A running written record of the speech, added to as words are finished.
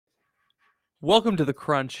Welcome to The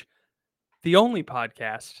Crunch, the only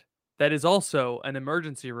podcast that is also an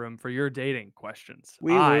emergency room for your dating questions.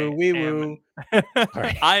 Wee woo.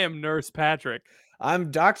 Sorry. I am Nurse Patrick.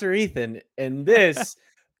 I'm Dr. Ethan, and this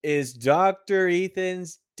is Dr.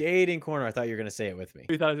 Ethan's Dating Corner. I thought you were going to say it with me.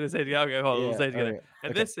 We thought I was going to say it together. Okay, hold on. We'll say it together. Okay.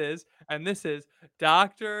 And this is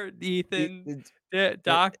Dr. Ethan.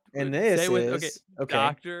 Doc. And this say it with, is... Okay.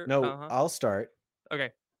 Doctor. No, I'll start.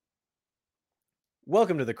 Okay.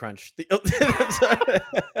 Welcome to The Crunch.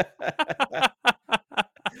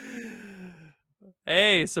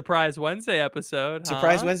 Hey, Surprise Wednesday episode.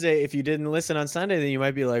 Surprise Wednesday. If you didn't listen on Sunday, then you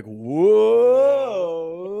might be like, whoa.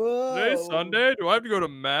 Today's Sunday? Do I have to go to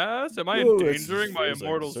Mass? Am I endangering my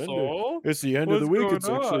immortal soul? It's the end of the week. It's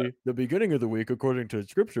actually the beginning of the week according to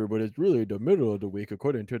Scripture, but it's really the middle of the week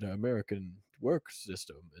according to the American work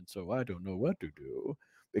system. And so I don't know what to do.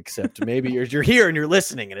 Except maybe you're here and you're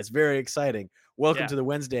listening, and it's very exciting. Welcome to the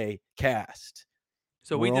Wednesday cast.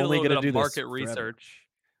 So we did a little bit of market research.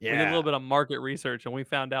 Yeah. We did a little bit of market research, and we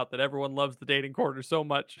found out that everyone loves the Dating Corner so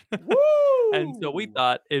much. Woo! And so we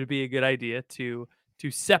thought it would be a good idea to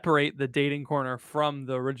separate the Dating Corner from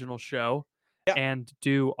the original show and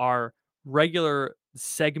do our regular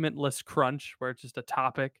segmentless crunch, where it's just a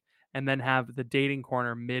topic, and then have the Dating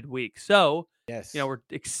Corner midweek. So, we're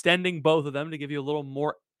extending both of them to give you a little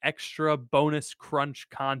more extra bonus crunch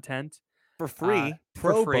content for free.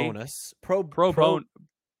 Bonus. Pro podcast.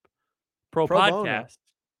 Bonus.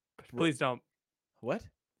 Please don't. What?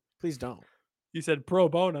 Please don't. You said pro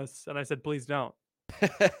bonus, and I said please don't.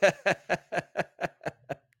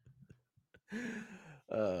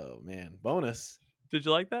 Oh man, bonus. Did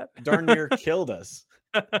you like that? Darn near killed us.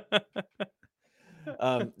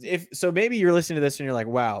 If maybe you're listening to this and you're like,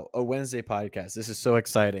 wow, a Wednesday podcast. This is so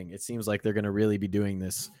exciting. It seems like they're going to really be doing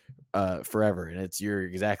this forever. And you're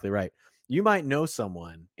exactly right. You might know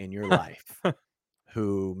someone in your life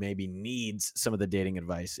who maybe needs some of the dating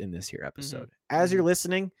advice in this here episode. As you're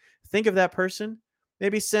listening, think of that person.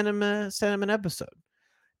 Maybe send them an episode.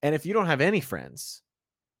 And if you don't have any friends,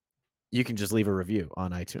 you can just leave a review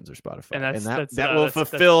on iTunes or Spotify, and that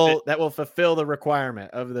will fulfill the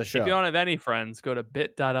requirement of the show. If you don't have any friends, go to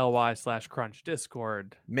bit.ly/crunch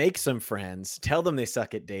discord. Make some friends. Tell them they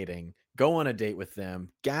suck at dating. Go on a date with them.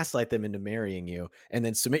 Gaslight them into marrying you, and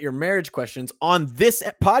then submit your marriage questions on this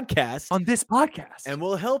podcast. And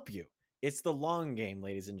we'll help you. It's the long game,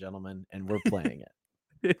 ladies and gentlemen, and we're playing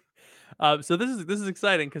it. So this is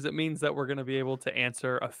exciting because it means that we're going to be able to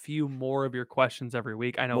answer a few more of your questions every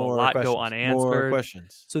week. I know a lot go unanswered. More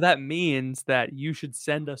questions. So that means that you should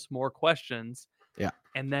send us more questions. Yeah.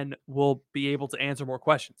 And then we'll be able to answer more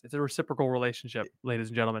questions. It's a reciprocal relationship, ladies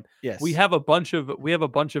and gentlemen. Yes. We have a bunch of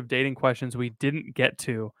dating questions we didn't get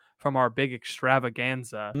to from our big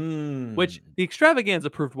extravaganza, which the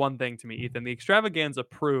extravaganza proved one thing to me, Ethan. The extravaganza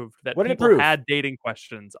proved that people had dating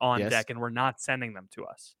questions on deck and were not sending them to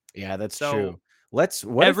us. Yeah, that's true. What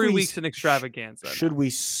every week's an extravaganza. Should we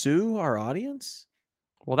sue our audience?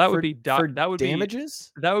 Well, that would be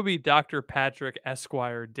damages. That would be Dr. Patrick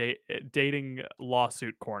Esquire dating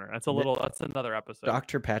lawsuit corner. That's another episode.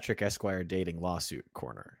 Dr. Patrick Esquire dating lawsuit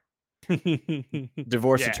corner.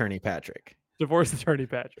 Divorce attorney Patrick. Divorce attorney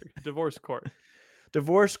Patrick. Divorce court.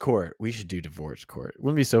 Divorce court. We should do divorce court.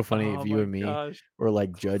 Wouldn't it be so funny if you and me were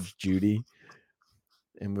like Judge Judy,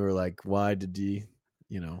 and we were like, why did you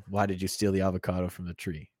steal the avocado from the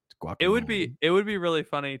tree? It would be really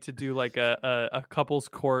funny to do like a couples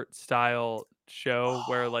court style show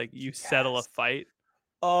where like you settle a fight.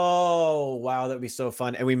 Oh wow, that'd be so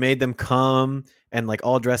fun. And we made them come and like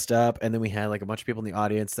all dressed up, and then we had like a bunch of people in the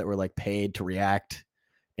audience that were like paid to react,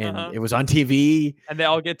 and it was on TV, and they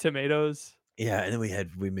all get tomatoes. Yeah, and then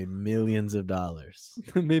we made millions of dollars.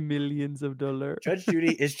 Millions of dollars. Judge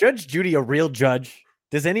Judy, is Judge Judy a real judge?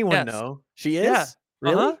 Does anyone know? She is? Yeah.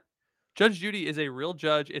 Really? Judge Judy is a real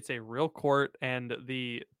judge. It's a real court, and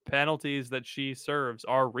the penalties that she serves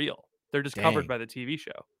are real. They're just covered by the TV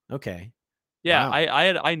show. Okay. Yeah,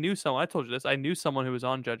 wow. I knew someone. I told you this. I knew someone who was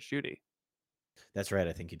on Judge Judy. That's right.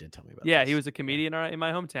 I think you did tell me about. Yeah, he was a comedian in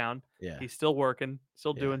my hometown. Yeah, he's still working,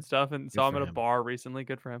 doing stuff, and saw him at a bar recently.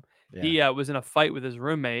 Good for him. Yeah. He was in a fight with his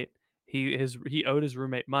roommate. He owed his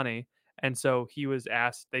roommate money, and so he was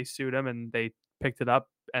asked. They sued him, and they picked it up,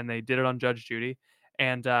 and they did it on Judge Judy.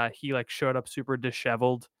 And he like showed up super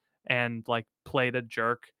disheveled and like played a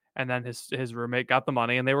jerk, and then his roommate got the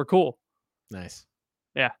money, and they were cool. Nice.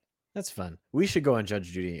 Yeah, that's fun. We should go on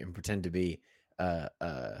Judge Judy and pretend to be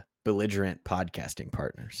belligerent podcasting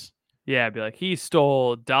partners. Yeah, be like, he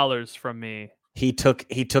stole dollars from me. He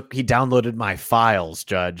downloaded my files,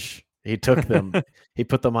 Judge. He took them. He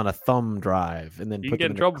put them on a thumb drive and then You can put get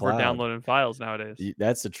them in in a trouble for cloud. downloading files nowadays.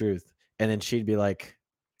 That's the truth. And then she'd be like,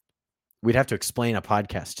 we'd have to explain a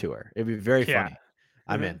podcast to her. It'd be very funny.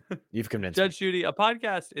 I'm in. You've convinced Judge me. Judy, a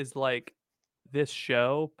podcast is like this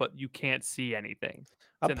show, but you can't see anything.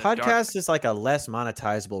 A podcast is like a less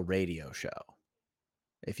monetizable radio show,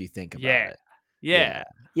 if you think about it. Yeah.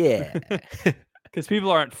 Because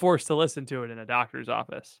people aren't forced to listen to it in a doctor's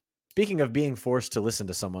office. Speaking of being forced to listen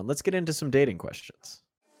to someone, let's get into some dating questions.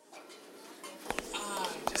 I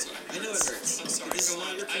know it hurts. I'm sorry. This is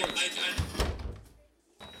not your fault.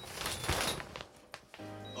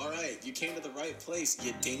 All right, you came to the right place,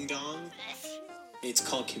 you ding dong. It's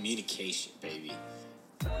called communication, baby.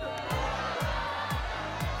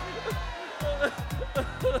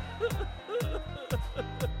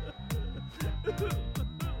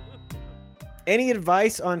 Any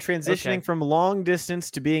advice on transitioning from long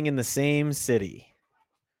distance to being in the same city?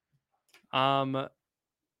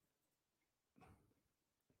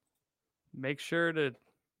 Make sure to,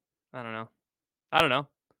 I don't know.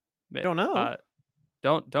 Don't know.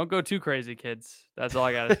 Don't go too crazy, kids. That's all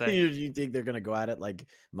I gotta say. You think they're gonna go at it like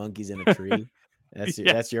monkeys in a tree?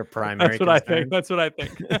 That's your primary. That's what I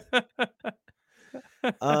think.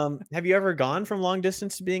 Have you ever gone from long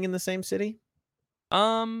distance to being in the same city?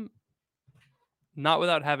 Not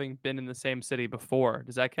without having been in the same city before.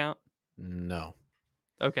 Does that count? No.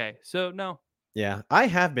 Okay, so no. Yeah, I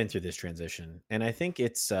have been through this transition, and I think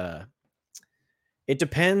it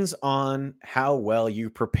depends on how well you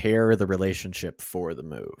prepare the relationship for the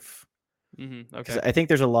move. Okay. I think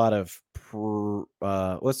there's a lot of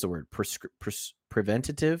what's the word?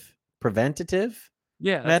 Preventative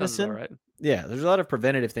Yeah, medicine. Right. Yeah, there's a lot of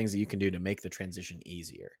preventative things that you can do to make the transition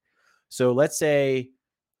easier. So let's say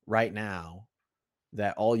right now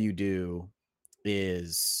that all you do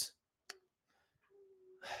is,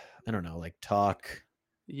 I don't know, like talk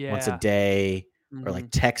once a day or like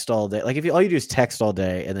text all day. Like if all you do is text all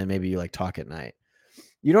day and then maybe you like talk at night,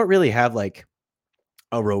 you don't really have like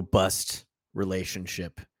a robust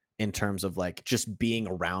relationship in terms of like just being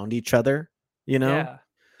around each other, you know?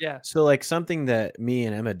 Yeah. So like something that me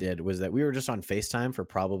and Emma did was that we were just on FaceTime for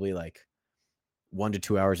probably like 1 to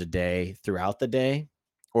 2 hours a day throughout the day,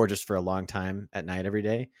 or just for a long time at night every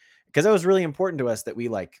day. Because that was really important to us that we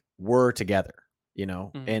like were together, you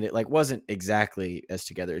know, and it like wasn't exactly as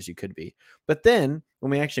together as you could be. But then when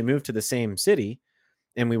we actually moved to the same city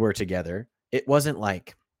and we were together, it wasn't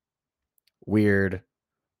like weird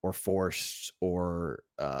or forced or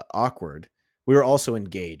awkward. We were also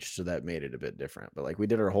engaged, so that made it a bit different. But like we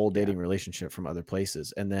did our whole dating relationship from other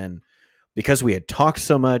places. And then because we had talked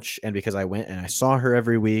so much and because I went and I saw her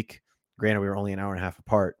every week, granted we were only an hour and a half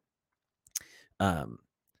apart,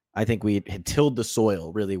 I think we had tilled the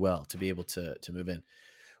soil really well to be able to move in.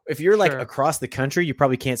 If you're like across the country, you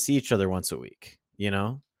probably can't see each other once a week, you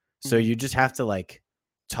know? So you just have to like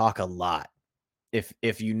talk a lot.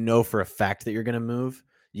 If you know for a fact that you're going to move,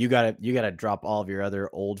 you gotta drop all of your other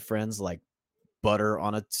old friends like butter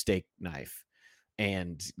on a steak knife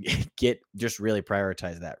and just really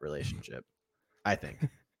prioritize that relationship. I think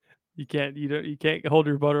you can't hold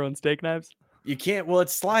your butter on steak knives. You can't. Well, it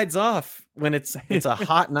slides off when it's a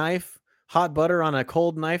hot knife, hot butter on a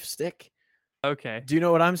cold knife stick. Okay. Do you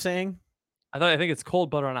know what I'm saying? I think it's cold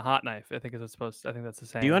butter on a hot knife. I think that's the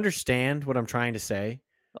same. Do you understand what I'm trying to say?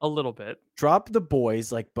 A little bit. Drop the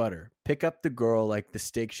boys like butter. Pick up the girl like the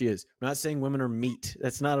steak she is. I'm not saying women are meat.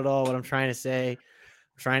 That's not at all what I'm trying to say.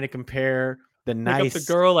 I'm trying to compare the nice. Pick up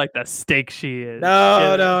the girl like the steak she is.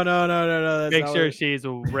 No. Make sure she's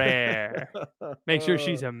rare. Make sure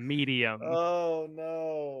she's a medium. Oh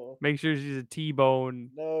no. Make sure she's a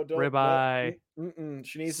T-bone. No, don't. Ribeye.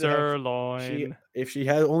 She needs sirloin. If she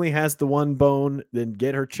only has the one bone, then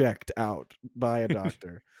get her checked out by a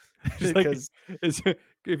doctor. Because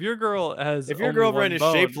if your girlfriend is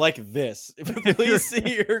shaped like this, please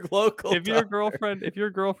see your local doctor. If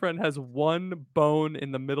your girlfriend has one bone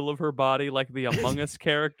in the middle of her body like the Among Us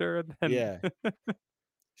character, then yeah,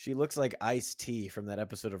 she looks like Ice-T from that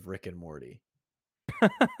episode of Rick and Morty.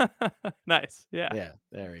 Nice. Yeah,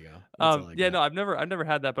 there we go. No, I've never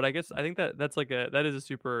had that, but I think that's like that is a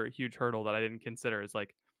super huge hurdle that I didn't consider. Is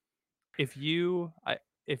like if you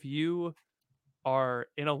are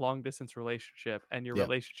in a long distance relationship and your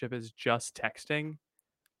relationship is just texting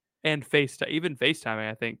and even FaceTiming,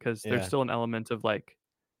 I think, because there's still an element of like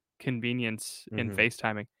convenience in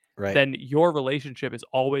FaceTiming, right? Then your relationship is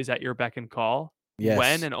always at your beck and call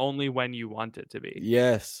when and only when you want it to be.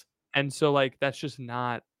 Yes. And so like that's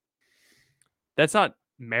not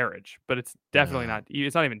marriage, but it's definitely not,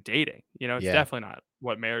 it's not even dating, you know, it's definitely not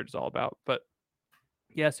what marriage is all about. But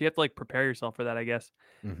Yeah, so you have to like prepare yourself for that, I guess.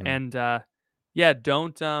 Mhm. And yeah,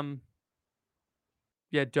 don't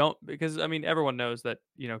because I mean everyone knows that,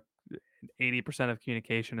 80% of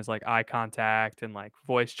communication is like eye contact and like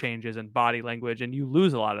voice changes and body language, and you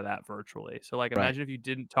lose a lot of that virtually. So like Right. imagine if you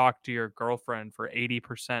didn't talk to your girlfriend for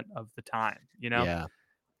 80% of the time, Yeah.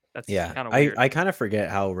 That's Yeah. kind of I weird. I kind of forget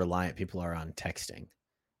how reliant people are on texting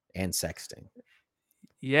and sexting.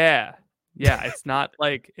 Yeah. Yeah, it's not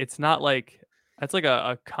like that's like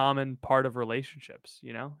a common part of relationships,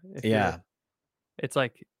 If you're Yeah. it's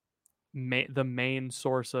like the main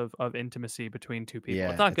source of intimacy between two people.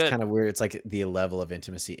 It's Yeah. not It's good. kind of weird. It's like the level of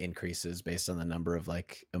intimacy increases based on the number of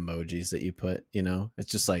like emojis that you put, you know?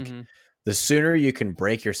 It's just like Mhm. the sooner you can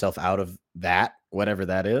break yourself out of that, whatever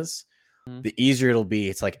that is, Mhm. the easier it'll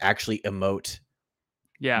be to like actually emote,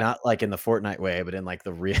 Yeah. not like in the Fortnite way, but in like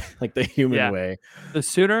the real, like the human Yeah. way. The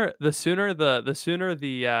sooner the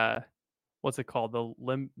what's it called? The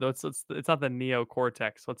limb it's not the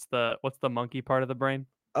neocortex. What's the monkey part of the brain?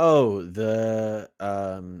 Oh, the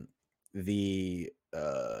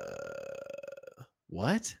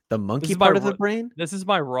what? The This monkey is my part of the r- brain? this is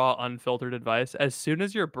my raw unfiltered advice. As soon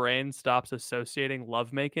as your brain stops associating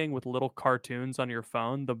lovemaking with little cartoons on your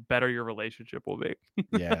phone, the better your relationship will be.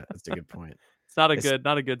 Yeah, that's a good point. It's not a It's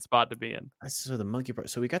good spot to be in. so the monkey part.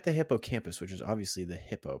 So we got the hippocampus, which is obviously the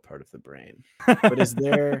hippo part of the brain. But is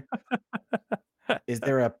there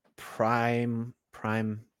a prime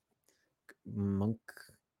monk?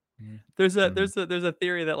 There's a Mm. there's a there's a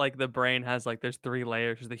theory that like the brain has like there's three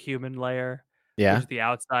layers. There's the human layer, which Yeah. is the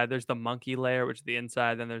outside. There's the monkey layer, which is the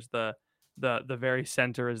inside. Then there's the very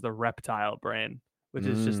center is the reptile brain, which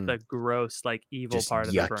is just Mm. the gross like evil Just part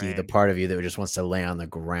of the yucky, the brain. part of you that just wants to lay on the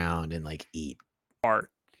ground and like eat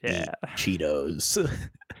Yeah. Cheetos.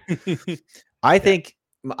 I Yeah. think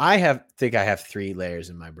I have 3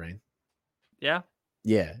 layers in my brain. Yeah.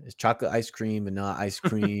 Yeah, it's chocolate ice cream, vanilla ice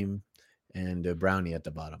cream, and a brownie at the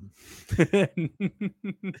bottom. Uh,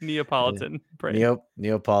 Neapolitan brain.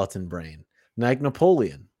 Neapolitan brain, like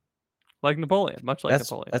Napoleon. Like Napoleon, much like That's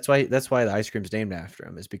Napoleon. that's why that's why the ice cream's named after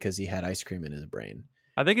him is because he had ice cream in his brain.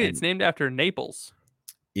 I think it's And named after Naples.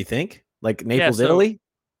 you think like Yeah, Naples, so Italy?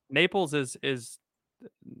 Naples is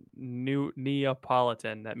new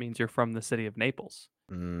Neapolitan. That means you're from the city of Naples.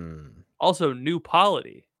 Mm. Also, New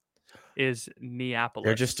Polity is They're just a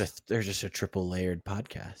Neapolis. they're just a triple layered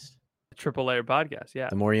podcast. Triple layer podcast, yeah.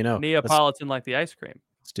 The more you know. Neapolitan like the ice cream.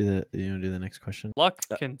 Let's do the next question. Luck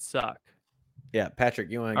can suck. Yeah,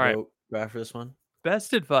 Patrick, you want All right. to go after this one?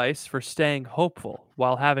 Best advice for staying hopeful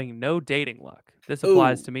while having no dating luck. This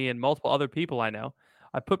applies Ooh. to me and multiple other people I know.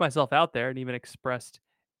 I put myself out there and even expressed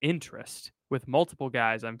interest with multiple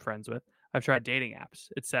guys I'm friends with. I've tried dating apps,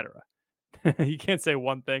 etc. You can't say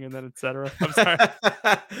one thing and then etc. I'm sorry.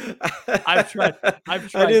 I've tried I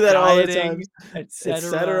do that all the dieting, time.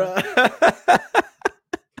 etc. Etc.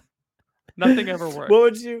 Nothing ever worked. What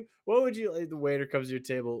would you like the waiter comes to your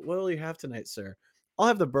table? What will you have tonight, sir? I'll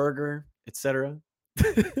have the burger, etc.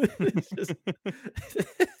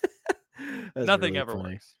 Nothing ever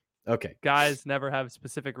funny. works. Okay. Guys never have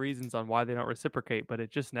specific reasons on why they don't reciprocate, but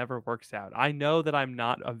it just never works out. I know that I'm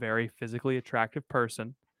not a very physically attractive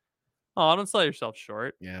person. Oh, don't sell yourself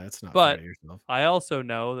short. Yeah, that's not fair But to yourself. I also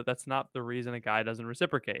know that that's not the reason a guy doesn't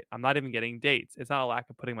reciprocate. I'm not even getting dates. It's not a lack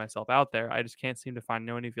of putting myself out there. I just can't seem to find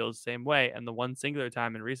anyone who feels the same way. And the one singular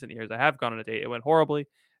time in recent years I have gone on a date, it went horribly.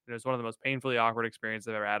 And it was one of the most painfully awkward experiences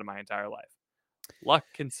I've ever had in my entire life. Luck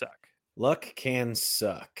can suck. Luck can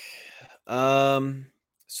suck.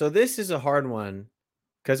 So this is a hard one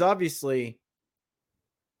because obviously,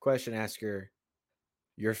 question asker,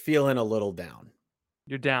 you're feeling a little down.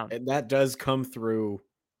 You're down. And that does come through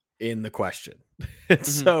in the question. Mhm.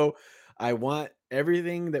 So I want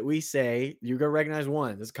everything that we say, you go recognize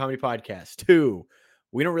 1, this is a comedy podcast. 2,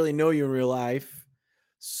 we don't really know you in real life.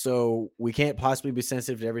 So we can't possibly be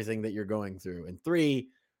sensitive to everything that you're going through. And 3,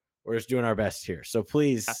 we're just doing our best here. So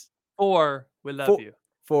please 4, we love you.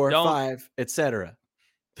 4, Don't- 5, etc.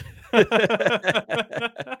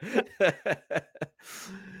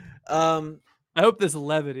 I hope this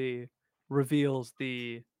levity reveals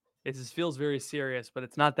it just feels very serious, but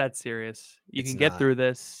it's not that serious. You It's can get not. through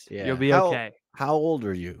this. Yeah. You'll be okay. How old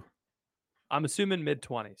are you? I'm assuming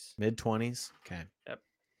mid-20s. Mid-20s? Okay. Yep.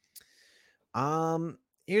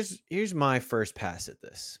 Here's my first pass at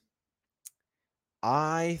this.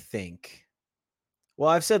 I think, well,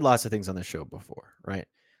 I've said lots of things on the show before, right?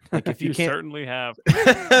 Like if you can't, certainly have.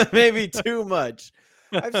 maybe too much.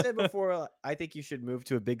 I've said before, I think you should move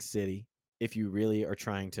to a big city if you really are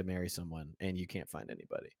trying to marry someone and you can't find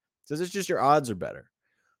anybody. So it's just your odds are better.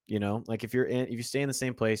 You know, like if you stay in the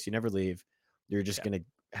same place, you never leave, You're just going to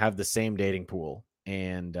have the same dating pool,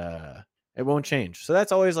 and it won't change. So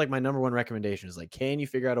that's always like my number one recommendation is like, can you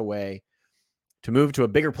figure out a way to move to a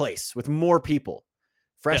bigger place with more people?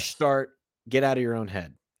 Fresh start, get out of your own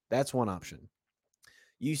head. That's one option.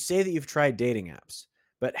 You say that you've tried dating apps,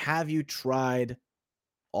 but have you tried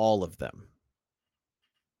all of them?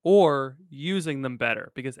 Or using them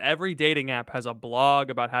better, because every dating app has a blog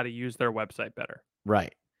about how to use their website better.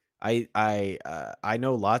 Right. I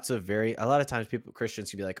know a lot of times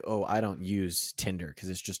Christians can be like, oh, I don't use Tinder because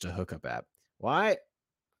it's just a hookup app. Why?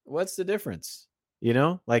 What's the difference? You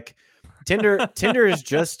know, like Tinder is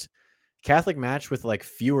just Catholic Match with like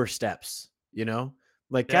fewer steps, you know,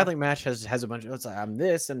 like Catholic Match has a bunch of, it's like, I'm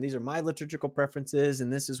this, and these are my liturgical preferences.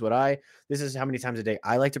 And this is how many times a day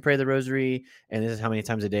I like to pray the rosary. And this is how many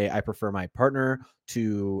times a day I prefer my partner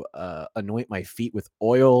to anoint my feet with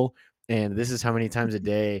oil. And this is how many times a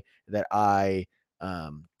day that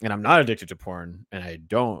and I'm not addicted to porn, and I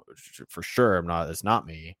don't, for sure, it's not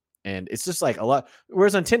me. And it's just like a lot.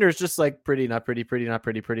 Whereas on Tinder, it's just like pretty, not pretty, pretty, not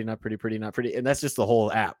pretty, pretty, not pretty, pretty, not pretty. And that's just the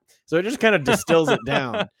whole app. So it just kind of distills it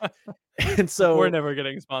down. And so we're never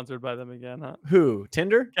getting sponsored by them again, huh? Who?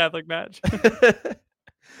 Tinder? Catholic Match.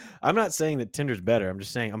 I'm not saying that Tinder's better. I'm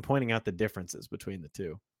just saying I'm pointing out the differences between the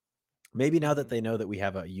two. Maybe now that they know that we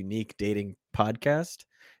have a unique dating podcast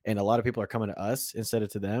and a lot of people are coming to us instead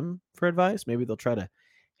of to them for advice, maybe they'll try to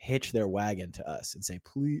hitch their wagon to us and say,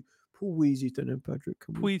 please, Ethan and Patrick,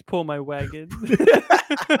 please pull my wagon.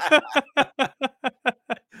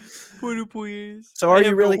 Please. So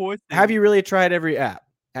have you really tried every app?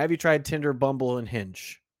 Have you tried Tinder, Bumble, and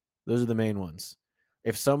Hinge? Those are the main ones.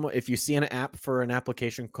 If you see an app for an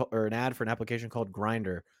application or an ad for an application called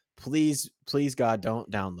Grindr, please God, don't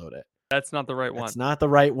download it. That's not the right one. It's not the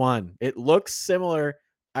right one. It looks similar.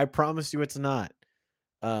 I promise you it's not.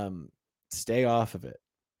 Stay off of it.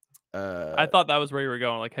 I thought that was where you were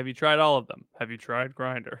going. Like, have you tried all of them? Have you tried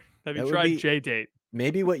Grindr? Have you tried JDate?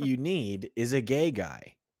 Maybe what you need is a gay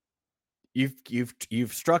guy.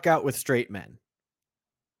 You've struck out with straight men.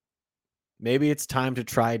 Maybe it's time to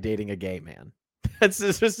try dating a gay man. That's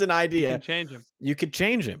just an idea. You can change him. You could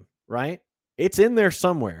change him, right? It's in there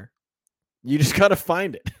somewhere. You just got to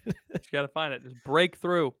find it. Just got to find it. Just break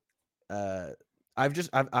through. I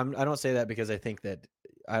don't say that because I think that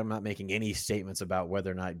I'm not making any statements about whether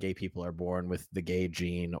or not gay people are born with the gay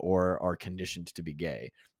gene or are conditioned to be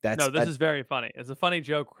gay. This is very funny. It's a funny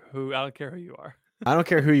joke. I don't care who you are. I don't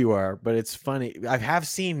care who you are, but it's funny. I have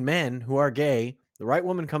seen men who are gay. The right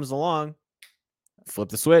woman comes along, flip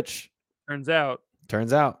the switch. Turns out.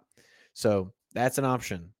 So that's an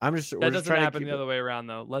option. That doesn't happen the other way around,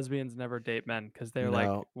 though. Lesbians never date men because they're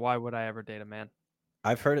like, why would I ever date a man?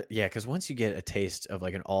 I've heard it. Yeah, because once you get a taste of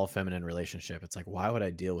like an all feminine relationship, it's like, why would I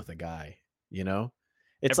deal with a guy? You know,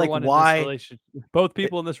 it's everyone like why both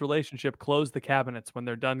people in this relationship close the cabinets when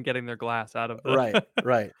they're done getting their glass out of the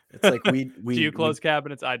right. It's like we do you close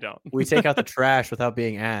cabinets? I don't. We take out the trash without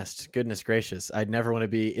being asked. Goodness gracious, I'd never want to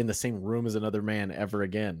be in the same room as another man ever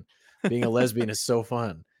again. Being a lesbian is so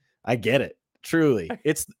fun. I get it. Truly,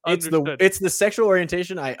 it's the sexual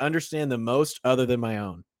orientation I understand the most, other than my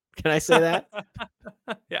own. Can I say that?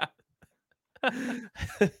 Yeah.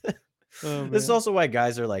 This is also why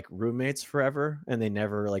guys are like roommates forever and they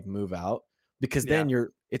never like move out, because then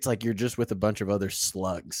it's like you're just with a bunch of other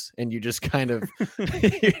slugs and you just kind of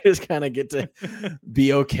get to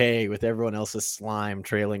be okay with everyone else's slime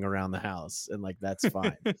trailing around the house, and like that's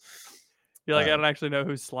fine. You're like, I don't actually know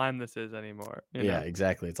whose slime this is anymore. You know?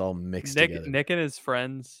 Exactly. It's all mixed together. Nick and his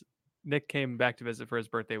friends. Nick came back to visit for his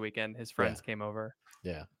birthday weekend. His friends came over.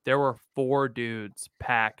 Yeah. There were 4 dudes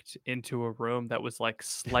packed into a room that was like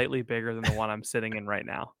slightly bigger than the one I'm sitting in right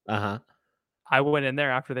now. Uh-huh. I went in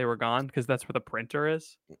there after they were gone because that's where the printer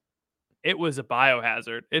is. It was a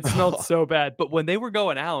biohazard. It smelled so bad. But when they were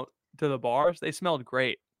going out to the bars, they smelled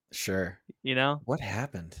great. Sure. You know? What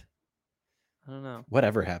happened? I don't know.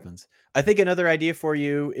 Whatever happens. I think another idea for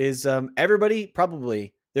you is everybody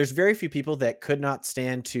probably, there's very few people that could not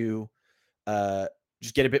stand to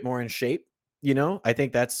just get a bit more in shape. You know, I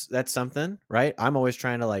think that's something, right? I'm always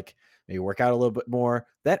trying to like maybe work out a little bit more.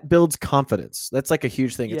 That builds confidence. That's like a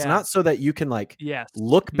huge thing. Yeah. It's not so that you can like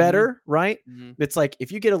look better, right? Mm-hmm. It's like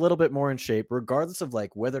if you get a little bit more in shape, regardless of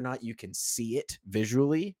like whether or not you can see it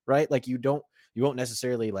visually, right? Like you won't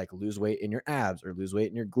necessarily like lose weight in your abs or lose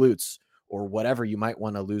weight in your glutes or whatever you might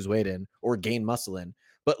want to lose weight in or gain muscle in.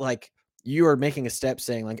 But like you are making a step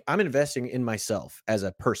saying like, I'm investing in myself as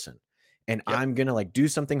a person, and I'm going to like do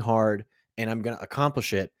something hard and I'm going to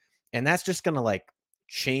accomplish it. And that's just going to like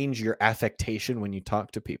change your affectation when you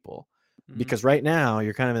talk to people, because right now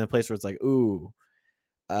you're kind of in a place where it's like, ooh,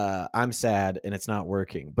 I'm sad and it's not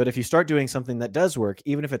working. But if you start doing something that does work,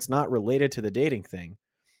 even if it's not related to the dating thing,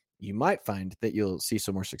 you might find that you'll see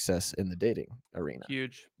some more success in the dating arena.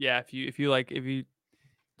 Huge. Yeah. If you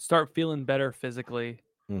start feeling better physically,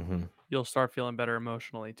 you'll start feeling better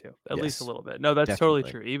emotionally too, at least a little bit. No, that's totally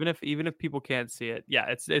true. Even if people can't see it, yeah,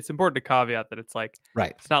 it's important to caveat that it's like,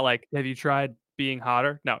 right. It's not like, have you tried being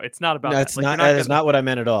hotter? No, it's not about that. Like, that is not what I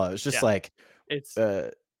meant at all. It's just like, it's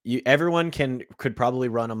everyone could probably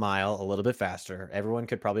run a mile a little bit faster. Everyone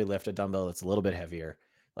could probably lift a dumbbell that's a little bit heavier.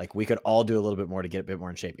 Like, we could all do a little bit more to get a bit more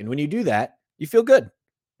in shape. And when you do that, you feel good.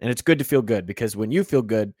 And it's good to feel good, because when you feel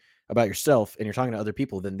good about yourself and you're talking to other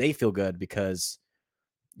people, then they feel good because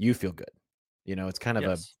you feel good. It's kind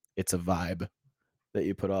of it's a vibe that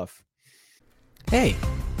you put off. Hey,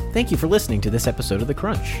 thank you for listening to this episode of The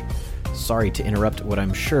Crunch. Sorry to interrupt what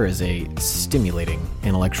I'm sure is a stimulating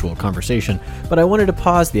intellectual conversation, but I wanted to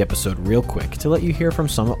pause the episode real quick to let you hear from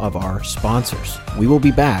some of our sponsors. We will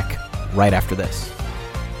be back right after this.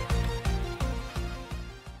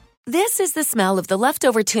 This is the smell of the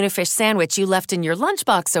leftover tuna fish sandwich you left in your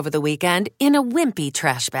lunchbox over the weekend in a wimpy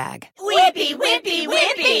trash bag. Wimpy, wimpy,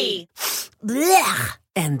 wimpy! Blech!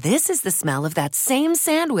 And this is the smell of that same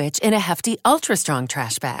sandwich in a Hefty Ultra Strong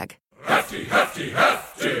trash bag. Hefty, hefty,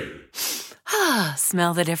 hefty! Ah,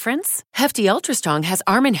 smell the difference? Hefty Ultra Strong has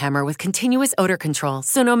Arm & Hammer with continuous odor control,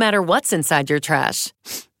 so no matter what's inside your trash,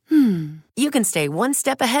 you can stay one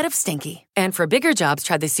step ahead of stinky. And for bigger jobs,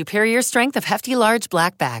 try the superior strength of Hefty Large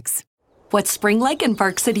Black Bags. What's spring like in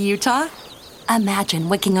Park City, Utah? Imagine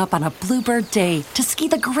waking up on a bluebird day to ski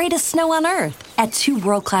the greatest snow on Earth at 2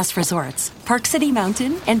 world-class resorts, Park City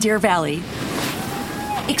Mountain and Deer Valley.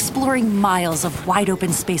 Exploring miles of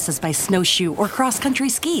wide-open spaces by snowshoe or cross-country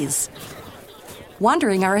skis.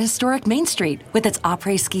 Wandering our historic Main Street with its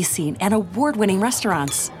après ski scene and award-winning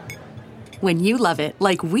restaurants. When you love it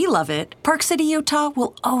like we love it, Park City, Utah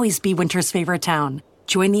will always be winter's favorite town.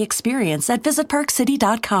 Join the experience at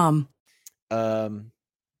visitparkcity.com.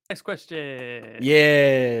 Next question.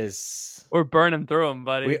 Yes. We're burning through them,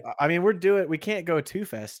 buddy. We can't go too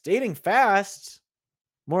fast. Dating fast.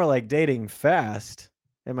 More like dating fast.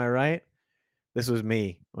 Am I right? This was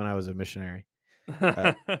me when I was a missionary.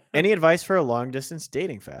 Any advice for a long distance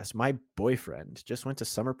dating fast? My boyfriend just went to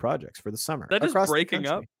summer projects for the summer. That is breaking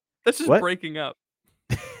up. That's just breaking up.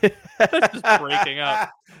 That's just breaking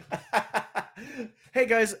up. Hey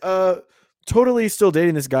guys, totally still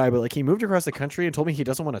dating this guy, but like, he moved across the country and told me he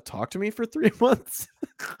doesn't want to talk to me for 3 months.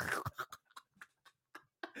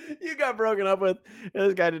 You got broken up with.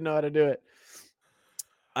 This guy didn't know how to do it.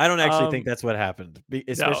 I don't actually think that's what happened,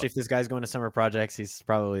 especially if this guy's going to summer projects. He's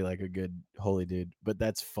probably like a good holy dude, but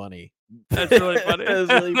that's funny. That's really funny. That's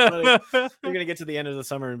really funny. You're gonna get to the end of the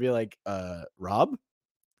summer and be like, Rob,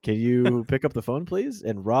 can you pick up the phone, please?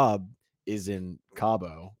 And Rob is in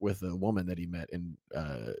Cabo with a woman that he met in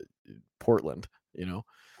Portland.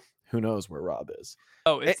 Who knows where Rob is?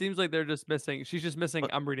 Oh, it seems like they're just missing. She's just missing.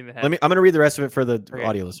 I'm reading the head. I'm going to read the rest of it for the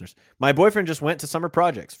audio listeners. My boyfriend just went to summer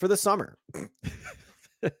projects for the summer.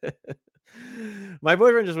 My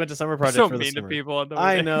boyfriend just went to summer projects for the summer. So mean to people.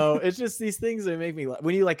 I know. It's just these things that make me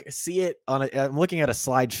when you like see it on I'm looking at a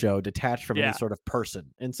slideshow detached from any sort of person.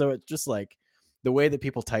 And so it's just like the way that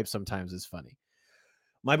people type sometimes is funny.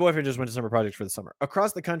 My boyfriend just went to summer projects for the summer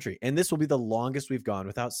across the country, and this will be the longest we've gone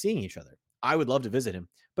without seeing each other. I would love to visit him,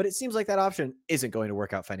 but it seems like that option isn't going to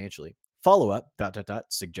work out financially. Follow up, ...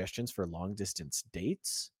 suggestions for long distance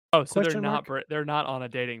dates. Oh, so they're not on a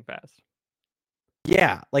dating fast.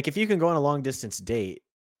 Yeah, like if you can go on a long distance date,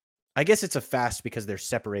 I guess it's a fast because they're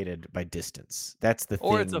separated by distance. That's the thing.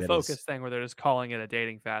 Or it's a focus thing where they're just calling it a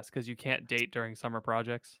dating fast because you can't date during summer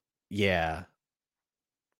projects. Yeah.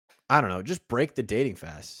 I don't know. Just break the dating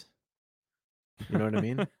fast. You know what I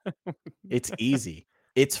mean? It's easy.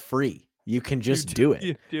 It's free. You can just do it.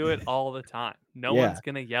 You do it all the time. No one's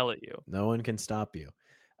going to yell at you. No one can stop you.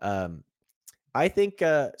 I think,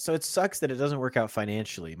 so it sucks that it doesn't work out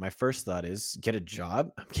financially. My first thought is get a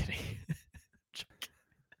job. I'm kidding.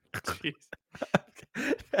 Jeez.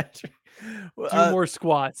 Patrick, do more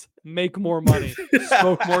squats. Make more money.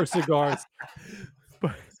 Smoke more cigars.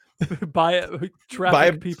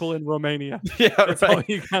 Traffic people in Romania. Yeah, that's all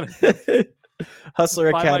you gotta. Hustler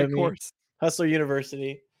Academy,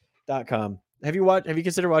 hustleruniversity.com. Have you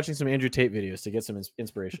considered watching some Andrew Tate videos to get some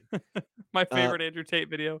inspiration? My favorite Andrew Tate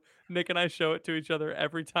video. Nick and I show it to each other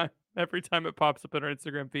every time it pops up in our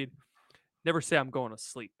Instagram feed. Never say I'm going to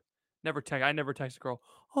sleep. I never text a girl,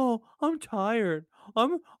 "Oh, I'm tired.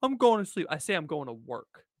 I'm going to sleep." I say I'm going to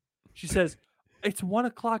work. She says, "It's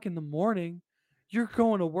 1:00 in the morning. You're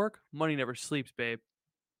going to work." Money never sleeps, babe.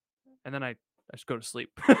 And then I I just go to sleep.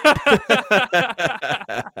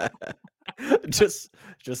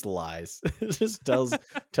 just lies. Just tells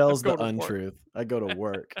the untruth. I go to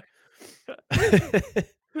work.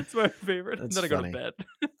 That's my favorite. That's then I funny. go to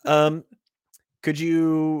bed. Could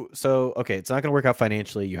you? So okay, it's not going to work out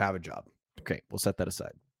financially. You have a job. Okay, we'll set that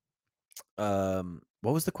aside.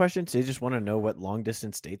 What was the question? So they just want to know what long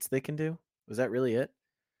distance dates they can do. Was that really it?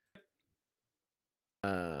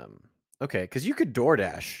 Okay, because you could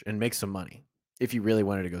DoorDash and make some money if you really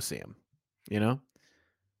wanted to go see him. You know,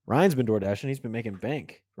 Ryan's been DoorDashing. He's been making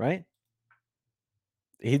bank, right?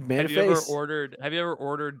 He made Have you ever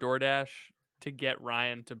ordered DoorDash to get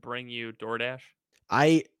Ryan to bring you DoorDash?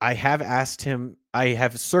 I have asked him. I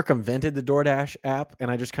have circumvented the DoorDash app,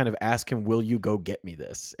 and I just kind of ask him, "Will you go get me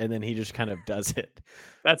this?" And then he just kind of does it.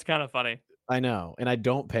 That's kind of funny. I know, and I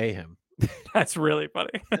don't pay him. That's really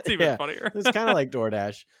funny. That's even funnier. It's kind of like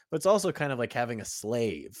DoorDash, but it's also kind of like having a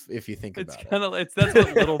slave if you think about it. That's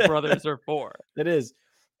what little brothers are for. It is.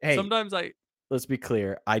 Hey, sometimes let's be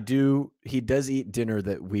clear. He does eat dinner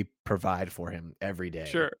that we provide for him every day.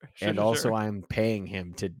 Sure. And also I'm paying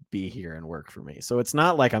him to be here and work for me. So it's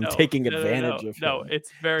not like I'm taking advantage of him.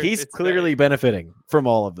 No, he's clearly benefiting from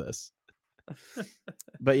all of this.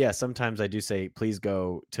 But yeah, sometimes I do say, please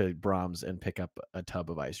go to Brahms and pick up a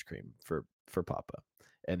tub of ice cream for Papa.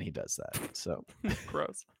 And he does that. So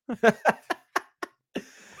gross.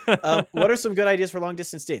 What are some good ideas for long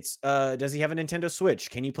distance dates? Does he have a Nintendo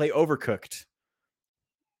Switch? Can you play Overcooked?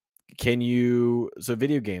 So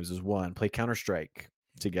video games is one. Play Counter-Strike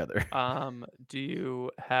together. Do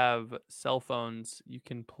you have cell phones? You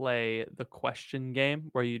can play the question game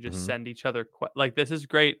where you just send each other like this is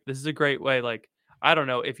great. This is a great way. Like, I don't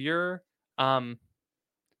know if your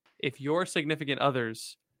significant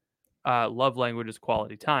other's love language is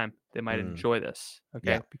quality time, they might enjoy this.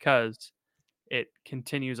 Okay. Yeah. Because it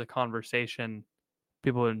continues a conversation.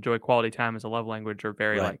 People who enjoy quality time as a love language are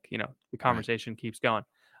very the conversation keeps going.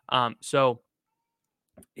 So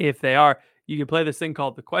if they are, you can play this thing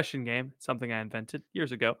called the question game, something I invented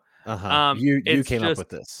years ago. You came up with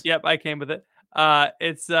this. Yep, I came with it.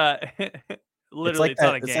 It's literally it's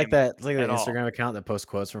not a game. It's like that Instagram all. account that posts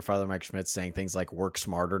quotes from Father Mike Schmidt saying things like "work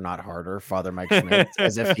smarter, not harder." Father Mike Schmidt,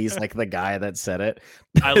 as if he's like the guy that said it.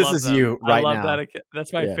 This is you right now. I love that.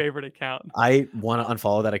 That's my favorite account. I want to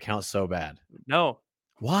unfollow that account so bad. No,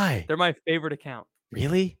 why? They're my favorite account.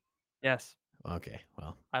 Really? Yes. Okay.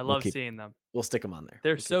 Well, I love seeing them. We'll stick them on there.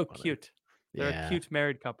 They're so cute. They're a cute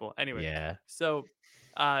married couple. Anyway. Yeah. So,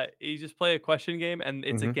 you just play a question game, and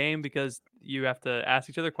it's a game because you have to ask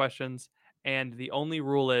each other questions, and the only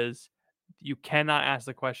rule is you cannot ask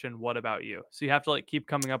the question, "What about you?" So you have to keep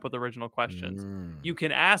coming up with original questions. You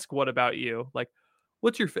can ask, "What about you?" Like,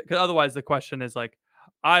 what's your? Because otherwise, the question is like,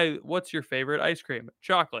 what's your favorite ice cream?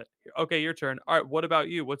 Chocolate. Okay, your turn. All right, what about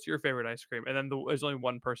you? What's your favorite ice cream? And then there's only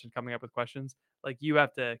one person coming up with questions. Like, you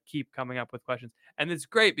have to keep coming up with questions. And it's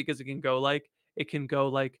great because it can go like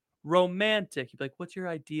romantic. You'd be like, what's your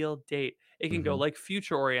ideal date? It can go like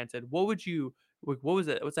future oriented. What was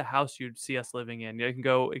it? What's a house you'd see us living in? It can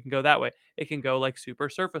go that way. It can go like super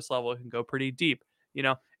surface level. It can go pretty deep.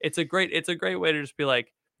 It's a great way to just be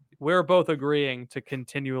like, we're both agreeing to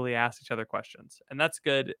continually ask each other questions. And that's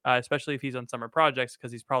good, especially if he's on summer projects,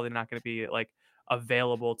 because he's probably not going to be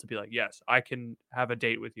available to be like, yes, I can have a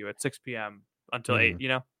date with you at 6 p.m. until 8, Do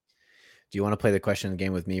you want to play the question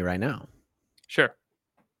game with me right now? Sure.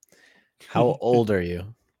 How old are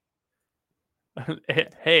you?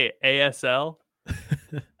 Hey, ASL.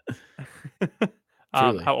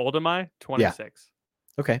 How old am I? 26.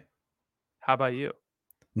 Yeah. Okay. How about you?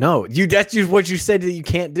 No, that's just what you said that you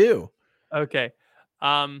can't do. Okay.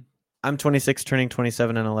 I'm 26, turning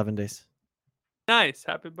 27 in 11 days. Nice.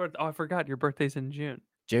 Happy birthday. Oh, I forgot your birthday's in June.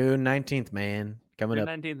 June 19th, man. Coming June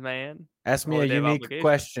up. 19th, man. Ask me a unique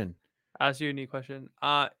question. Ask you a unique question.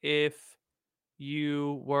 If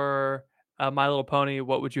you were a My Little Pony,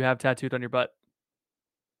 what would you have tattooed on your butt?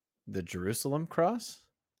 The Jerusalem cross?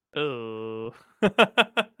 Oh.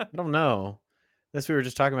 I don't know. We were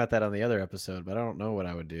just talking about that on the other episode, but I don't know what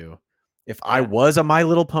I would do. If I was a My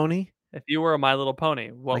Little Pony? If you were a My Little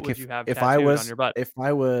Pony, what would you have tattooed on your butt? If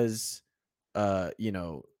I was,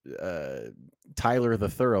 Tyler the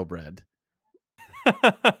Thoroughbred,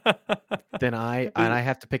 then I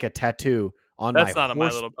have to pick a tattoo on That's not a My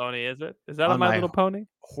Little Pony, is it? Is that a My Little Pony?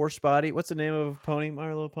 Horse body. What's the name of a pony? My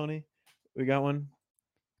Little Pony. We got one.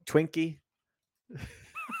 Twinkie.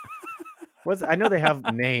 I know they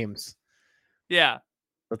have names. Yeah.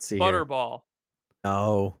 Let's see. Butterball.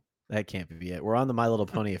 No, that can't be it. We're on the My Little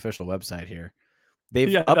Pony official website here. They've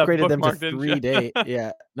upgraded them to 3 day.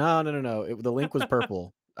 Yeah. No. The link was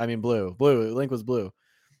purple. I mean, blue. Blue. Link was blue.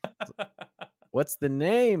 What's the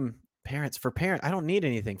name? Parents for parent. I don't need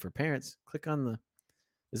anything for parents. Click on the.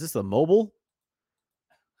 Is this the mobile?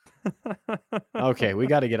 Okay, we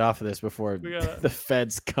got to get off of this before the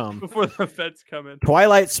feds come. Before the feds come in.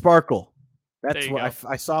 Twilight Sparkle. That's what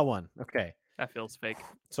I saw one. Okay. That feels fake.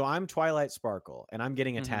 So I'm Twilight Sparkle, and I'm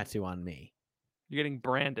getting a tattoo on me. You're getting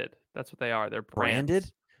branded. That's what they are. They're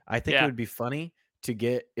branded. I think it would be funny to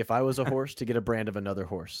get, if I was a horse, to get a brand of another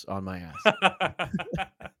horse on my ass.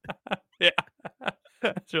 Yeah.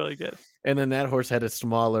 That's really good. And then that horse had a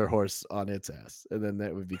smaller horse on its ass. And then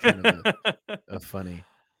that would be kind of a funny.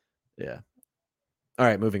 Yeah. All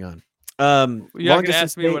right, moving on. You're not gonna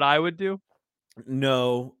ask me what I would do?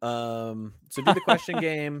 No. So do the question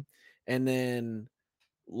game, and then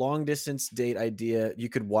long distance date idea. You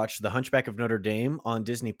could watch The Hunchback of Notre Dame on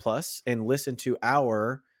Disney Plus and listen to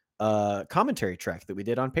our commentary track that we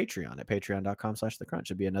did on Patreon at patreon.com/thecrunch.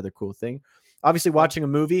 It'd be another cool thing. Obviously, watching a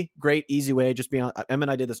movie, great, easy way. Just be on. Em and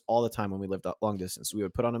I did this all the time when we lived long distance. We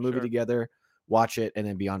would put on a movie together, watch it, and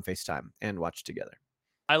then be on FaceTime and watch together.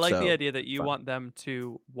 I like the idea that you want them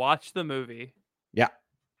to watch the movie. Yeah.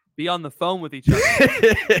 Be on the phone with each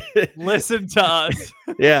other. Listen to us.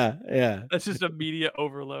 Yeah, yeah. That's just a media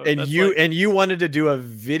overload. And you wanted to do a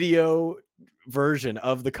video version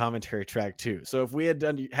of the commentary track too. So if we had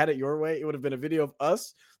it your way, it would have been a video of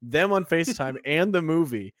us, them on FaceTime, and the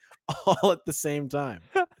movie all at the same time.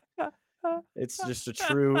 It's just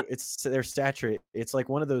they're saturated. It's like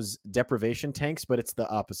one of those deprivation tanks, but it's the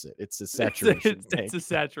opposite. It's a saturation tank. It's a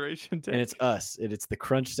saturation tank. And it's us. It's the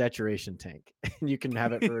Crunch saturation tank. And you can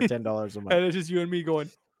have it for $10 a month. And it's just you and me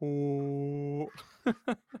going, oh.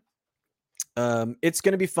 It's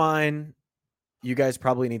gonna be fine. You guys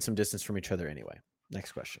probably need some distance from each other anyway.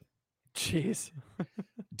 Next question. Jeez.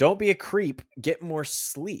 Don't be a creep. Get more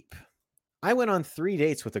sleep. I went on 3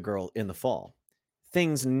 dates with a girl in the fall.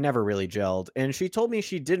 Things never really gelled, and she told me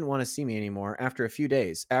she didn't want to see me anymore after a few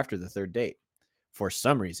days after the third date. For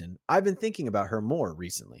some reason, I've been thinking about her more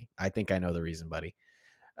recently. I think I know the reason, buddy.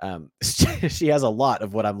 She has a lot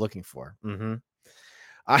of what I'm looking for. Mm-hmm.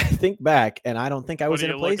 I think back, and I don't think I was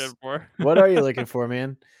in a place. What are you looking for,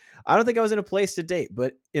 man? I don't think I was in a place to date,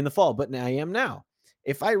 but in the fall, but now I am now.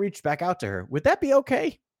 If I reached back out to her, would that be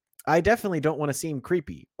okay? I definitely don't want to seem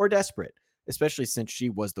creepy or desperate, especially since she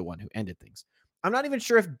was the one who ended things. I'm not even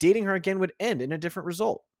sure if dating her again would end in a different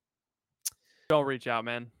result. Don't reach out,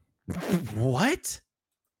 man. What?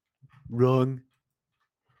 Wrong.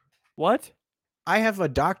 What? I have a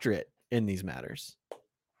doctorate in these matters.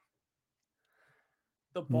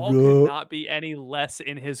 The ball could not be any less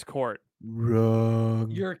in his court. Wrong.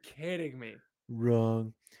 You're kidding me.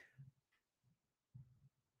 Wrong.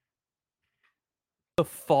 The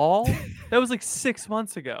fall? That was like 6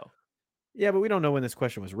 months ago. Yeah, but we don't know when this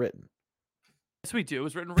question was written. Yes, we do. It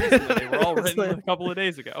was written recently. They were all written a couple of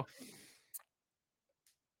days ago.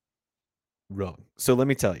 Wrong. So let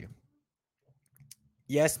me tell you.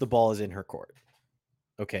 Yes, the ball is in her court.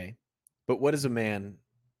 Okay. But what is a man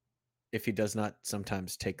if he does not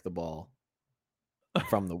sometimes take the ball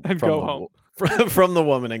from the from the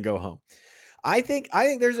woman and go home? I think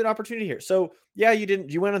there's an opportunity here. So yeah,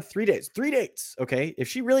 you went on 3 dates. 3 dates. Okay. If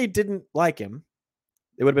she really didn't like him,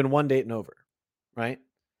 it would have been 1 date and over. Right?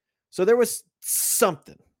 So there was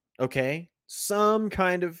something, okay? Some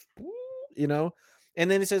kind of, and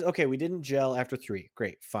then it says, okay, we didn't gel after 3.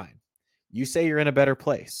 Great, fine. You say you're in a better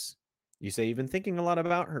place. You say you've been thinking a lot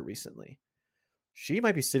about her recently. She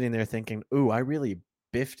might be sitting there thinking, ooh, I really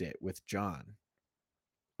biffed it with John.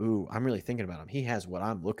 Ooh, I'm really thinking about him. He has what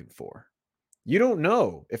I'm looking for. You don't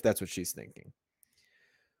know if that's what she's thinking.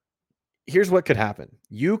 Here's what could happen.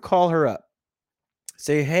 You call her up.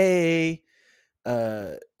 Say, hey,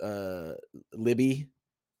 Libby.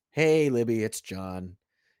 Hey, Libby, it's John.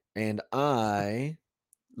 And I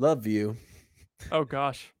love you. Oh,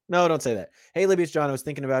 gosh. No, don't say that. Hey, Libby, it's John. I was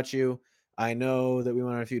thinking about you. I know that we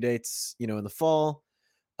went on a few dates, in the fall.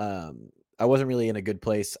 I wasn't really in a good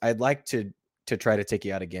place. I'd like to try to take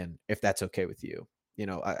you out again, if that's okay with you.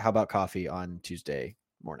 How about coffee on Tuesday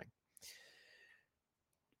morning?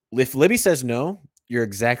 If Libby says no, you're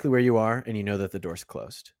exactly where you are, and you know that the door's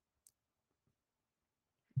closed.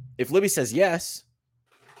 If Libby says yes,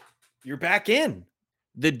 you're back in.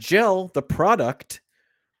 The gel, the product,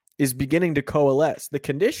 is beginning to coalesce. The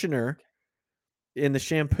conditioner and the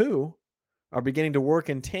shampoo are beginning to work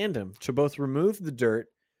in tandem to both remove the dirt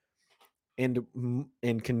and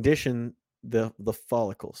condition the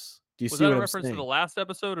follicles. Do you see what I'm saying? Was that a reference to the last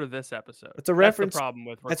episode or this episode? It's a reference. That's the problem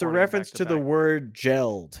with it's a reference to the word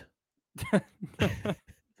gelled.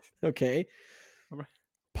 Okay.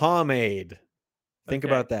 Pomade. Think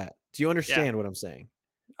Okay. about that. Do you understand what I'm saying?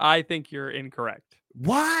 I think you're incorrect.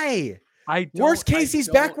 Why? I don't. Worst case, he's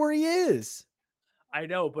back where he is. I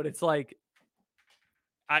know, but it's like,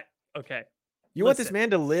 okay. You want this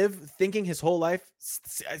man to live thinking his whole life,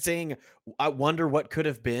 saying, I wonder what could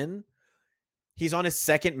have been? He's on his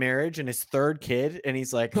second marriage and his third kid, and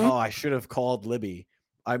he's like, oh, I should have called Libby.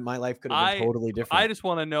 My life could have been totally different. I just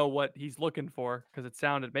want to know what he's looking for, because it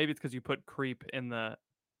sounded, maybe it's because you put creep in the...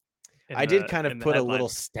 I did kind of put a little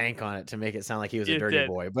stank on it to make it sound like he was a dirty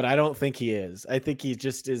boy, but I don't think he is. I think he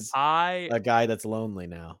just is a guy that's lonely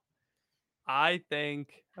now. I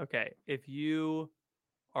think, okay, if you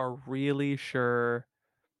are really sure,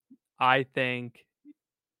 I think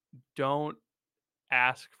don't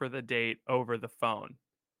ask for the date over the phone.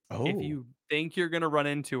 Oh. If you think you're going to run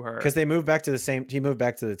into her. Because he moved back to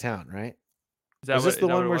the town, right? Is this the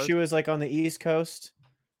one where she was like on the East Coast?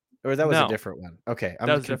 Or that was a different one? Okay, I'm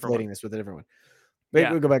conflating this with a different one. Wait,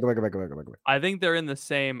 go back. I think they're in the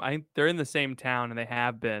same. they're in the same town, and they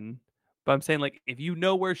have been. But I'm saying, like, if you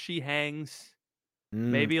know where she hangs,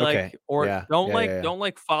 maybe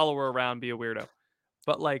don't follow her around, be a weirdo,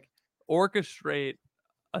 but like orchestrate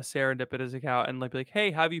a serendipitous account and like be like,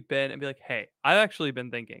 hey, how have you been? And be like, hey, I've actually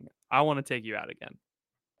been thinking, I want to take you out again.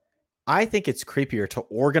 I think it's creepier to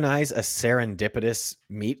organize a serendipitous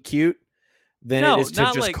meet cute than it is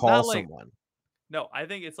to just call someone. No, I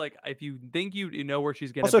think it's like, if you think you know where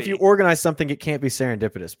she's gonna also, be. if you organize something, it can't be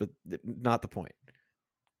serendipitous, but not the point.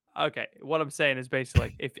 Okay, what I'm saying is basically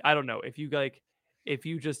like, if I don't know, if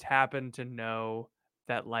you just happen to know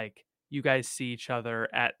that like you guys see each other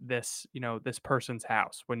at this, this person's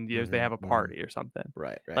house when they have a party or something.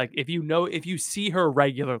 Right. Like if you see her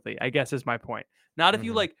regularly, I guess is my point. Not if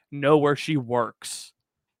you like know where she works.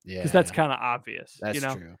 Yeah. Because that's kind of obvious. That's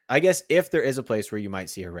true. I guess if there is a place where you might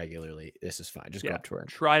see her regularly, this is fine. Just go up to her.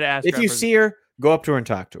 Try to ask her. If you see her, go up to her and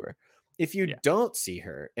talk to her. If you don't see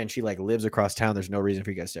her and she like lives across town, there's no reason for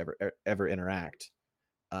you guys to ever interact.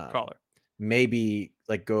 Call her. Maybe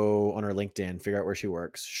like go on her LinkedIn, figure out where she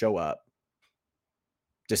works, show up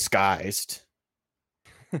disguised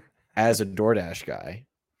as a DoorDash guy,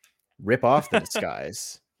 rip off the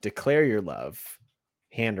disguise, declare your love,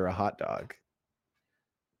 hand her a hot dog.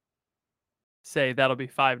 Say that'll be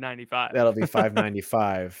 $5.95. That'll be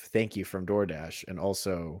 $5.95. Thank you from DoorDash. And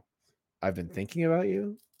also, I've been thinking about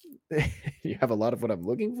you. You have a lot of what I'm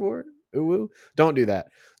looking for. Ooh, don't do that.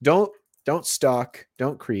 Don't stalk.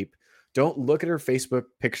 Don't creep. Don't look at her Facebook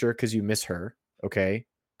picture because you miss her. Okay,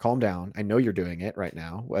 calm down. I know you're doing it right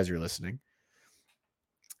now as you're listening.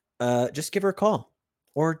 Just give her a call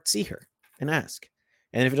or see her and ask.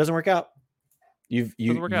 And if it doesn't work out, you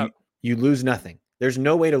lose nothing. There's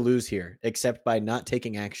no way to lose here except by not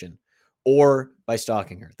taking action or by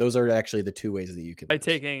stalking her. Those are actually the two ways that you can by lose.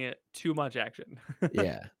 Taking it too much action.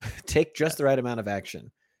 Yeah. Take just the right amount of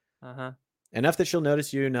action. Enough that she'll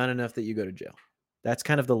notice you, not enough that you go to jail. That's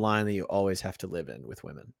kind of the line that you always have to live in with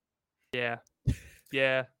women. Yeah.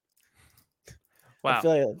 Wow. I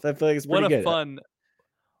feel like it's pretty good.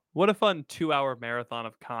 What a fun 2-hour marathon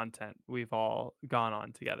of content we've all gone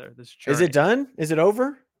on together. This journey. Is it done? Is it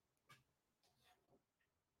over?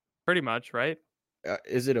 Pretty much, right?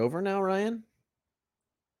 Is it over now, Ryan?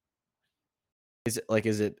 Is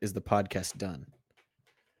the podcast done?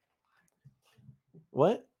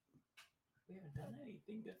 What? We haven't done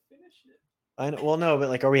anything to finish it. I know. Well, no, but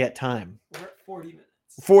like, are we at time? We're at 40 minutes.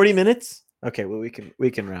 40 minutes? Okay, well,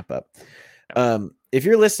 we can wrap up. If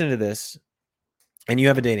you're listening to this and you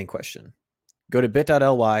have a dating question, go to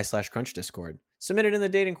bit.ly/crunch discord, submit it in the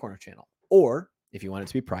Dating Corner channel. Or if you want it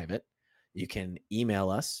to be private, you can email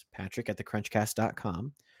us,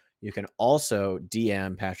 patrick@thecrunchcast.com. You can also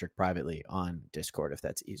DM Patrick privately on Discord if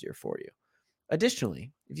that's easier for you.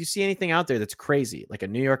 Additionally, if you see anything out there that's crazy, like a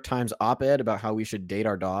New York Times op-ed about how we should date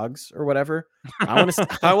our dogs or whatever, I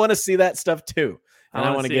want to see that stuff too. And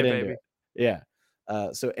I want to get into it. Yeah.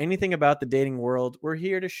 So anything about the dating world, we're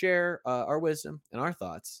here to share our wisdom and our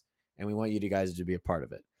thoughts, and we want you guys to be a part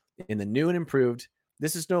of it. In the new and improved,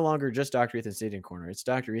 this is no longer just Dr. Ethan's Dating Corner. It's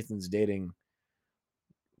Dr. Ethan's dating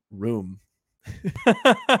room.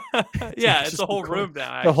 Yeah, it's a whole room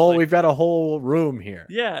now. Actually. We've got a whole room here.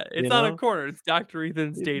 Yeah, it's not a corner. It's Dr.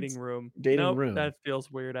 Ethan's dating room. Dating room. That feels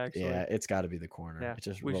weird, actually. Yeah, it's got to be the corner.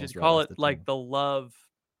 Yeah. We should call it like the Love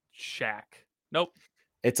Shack. Nope.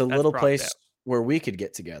 It's a little place where we could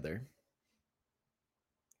get together.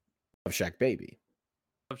 Love Shack baby.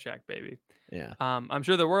 Love Shack baby. Yeah. I'm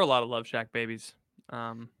sure there were a lot of Love Shack babies.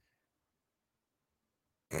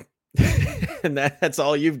 And that's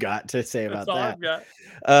all you've got to say about That's all that. I've got.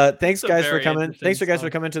 Thanks It's a guys for very coming. interesting Thanks for guys for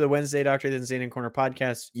song. coming to the Wednesday Dr. Ethan's Dating Corner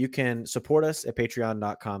podcast. You can support us at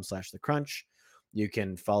patreon.com/thecrunch. You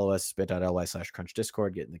can follow us bit.ly/crunch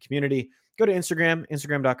discord, get in the community. Go to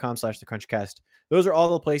instagram.com/thecrunchcast. Those are all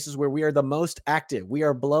the places where we are the most active. We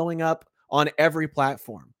are blowing up on every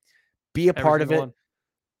platform. Be a part of it. One.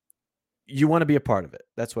 You want to be a part of it.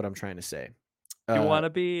 That's what I'm trying to say. You want to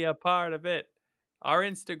be a part of it. Our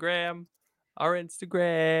Instagram.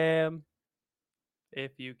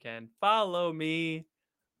 If you can follow me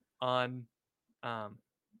on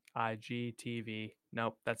IGTV.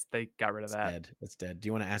 Nope, they got rid of that. Dead. That's dead. Do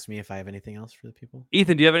you want to ask me if I have anything else for the people?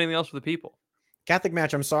 Ethan, do you have anything else for the people? Catholic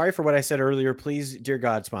Match, I'm sorry for what I said earlier. Please, dear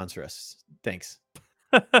God, sponsor us. Thanks.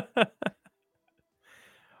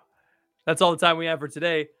 That's all the time we have for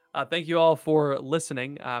today. Thank you all for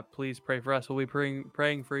listening. Please pray for us. We'll be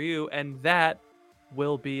praying for you, and that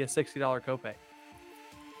will be a $60 copay.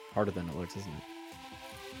 Harder than it looks, isn't it?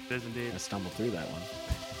 It is indeed. I stumbled through that one.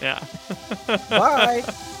 Yeah. Bye.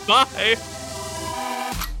 Bye.